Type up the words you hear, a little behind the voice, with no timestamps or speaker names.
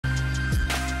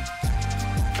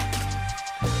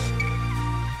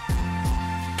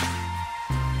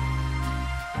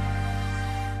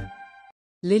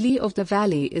Lily of the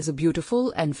Valley is a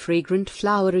beautiful and fragrant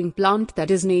flowering plant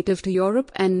that is native to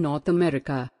Europe and North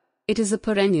America. It is a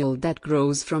perennial that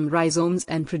grows from rhizomes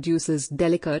and produces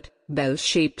delicate,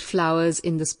 bell-shaped flowers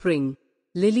in the spring.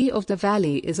 Lily of the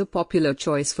Valley is a popular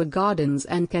choice for gardens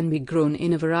and can be grown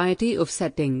in a variety of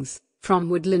settings, from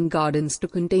woodland gardens to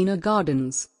container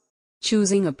gardens.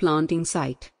 Choosing a planting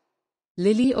site.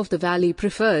 Lily of the Valley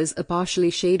prefers a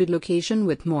partially shaded location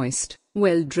with moist,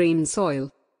 well-drained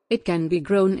soil. It can be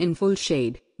grown in full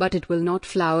shade, but it will not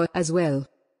flower as well.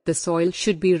 The soil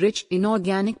should be rich in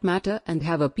organic matter and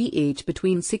have a pH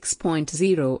between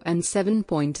 6.0 and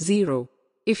 7.0.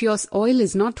 If your soil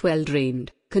is not well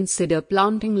drained, consider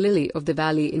planting Lily of the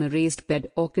Valley in a raised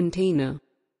bed or container.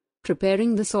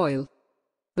 Preparing the soil.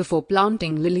 Before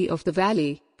planting Lily of the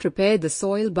Valley, prepare the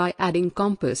soil by adding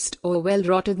compost or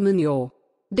well-rotted manure.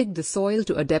 Dig the soil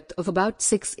to a depth of about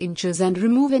 6 inches and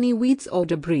remove any weeds or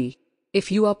debris. If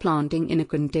you are planting in a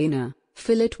container,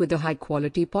 fill it with a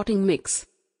high-quality potting mix.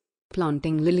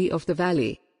 Planting Lily of the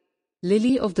Valley.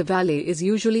 Lily of the Valley is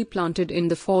usually planted in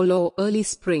the fall or early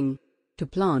spring. To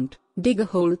plant, dig a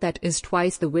hole that is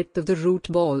twice the width of the root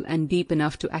ball and deep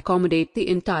enough to accommodate the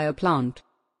entire plant.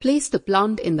 Place the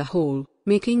plant in the hole,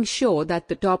 making sure that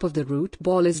the top of the root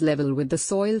ball is level with the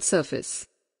soil surface.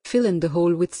 Fill in the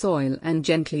hole with soil and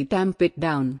gently tamp it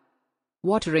down.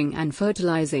 Watering and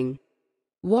fertilizing.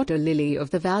 Water Lily of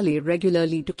the Valley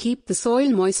regularly to keep the soil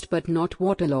moist but not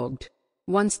waterlogged.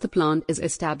 Once the plant is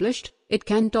established, it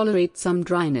can tolerate some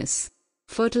dryness.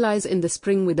 Fertilize in the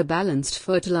spring with a balanced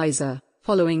fertilizer,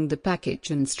 following the package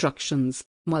instructions.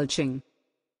 Mulching.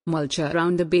 Mulch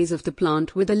around the base of the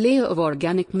plant with a layer of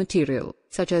organic material,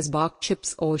 such as bark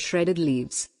chips or shredded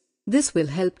leaves. This will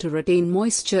help to retain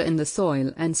moisture in the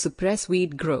soil and suppress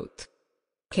weed growth.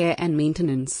 Care and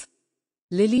maintenance.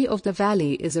 Lily of the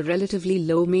Valley is a relatively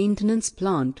low-maintenance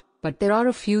plant, but there are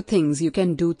a few things you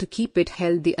can do to keep it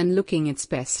healthy and looking its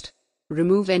best.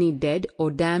 Remove any dead or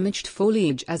damaged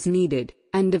foliage as needed,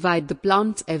 and divide the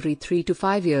plants every 3 to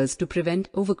 5 years to prevent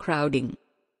overcrowding.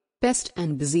 Pest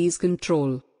and disease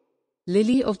control.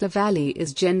 Lily of the Valley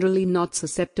is generally not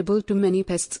susceptible to many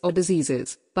pests or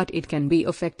diseases, but it can be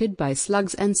affected by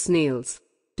slugs and snails.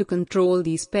 To control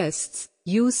these pests,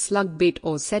 use slug bait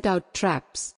or set out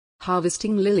traps.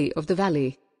 Harvesting Lily of the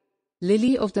Valley.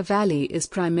 Lily of the Valley is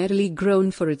primarily grown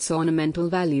for its ornamental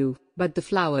value, but the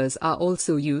flowers are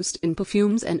also used in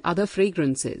perfumes and other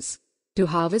fragrances. To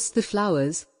harvest the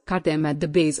flowers, cut them at the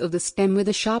base of the stem with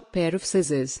a sharp pair of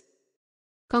scissors.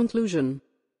 Conclusion.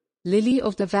 Lily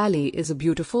of the Valley is a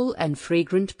beautiful and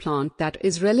fragrant plant that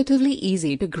is relatively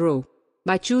easy to grow.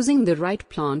 By choosing the right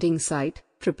planting site,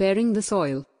 preparing the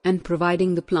soil, and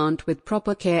providing the plant with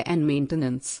proper care and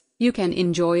maintenance, you can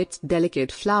enjoy its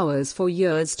delicate flowers for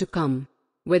years to come.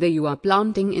 Whether you are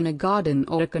planting in a garden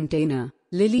or a container,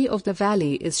 Lily of the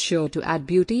Valley is sure to add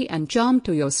beauty and charm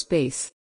to your space.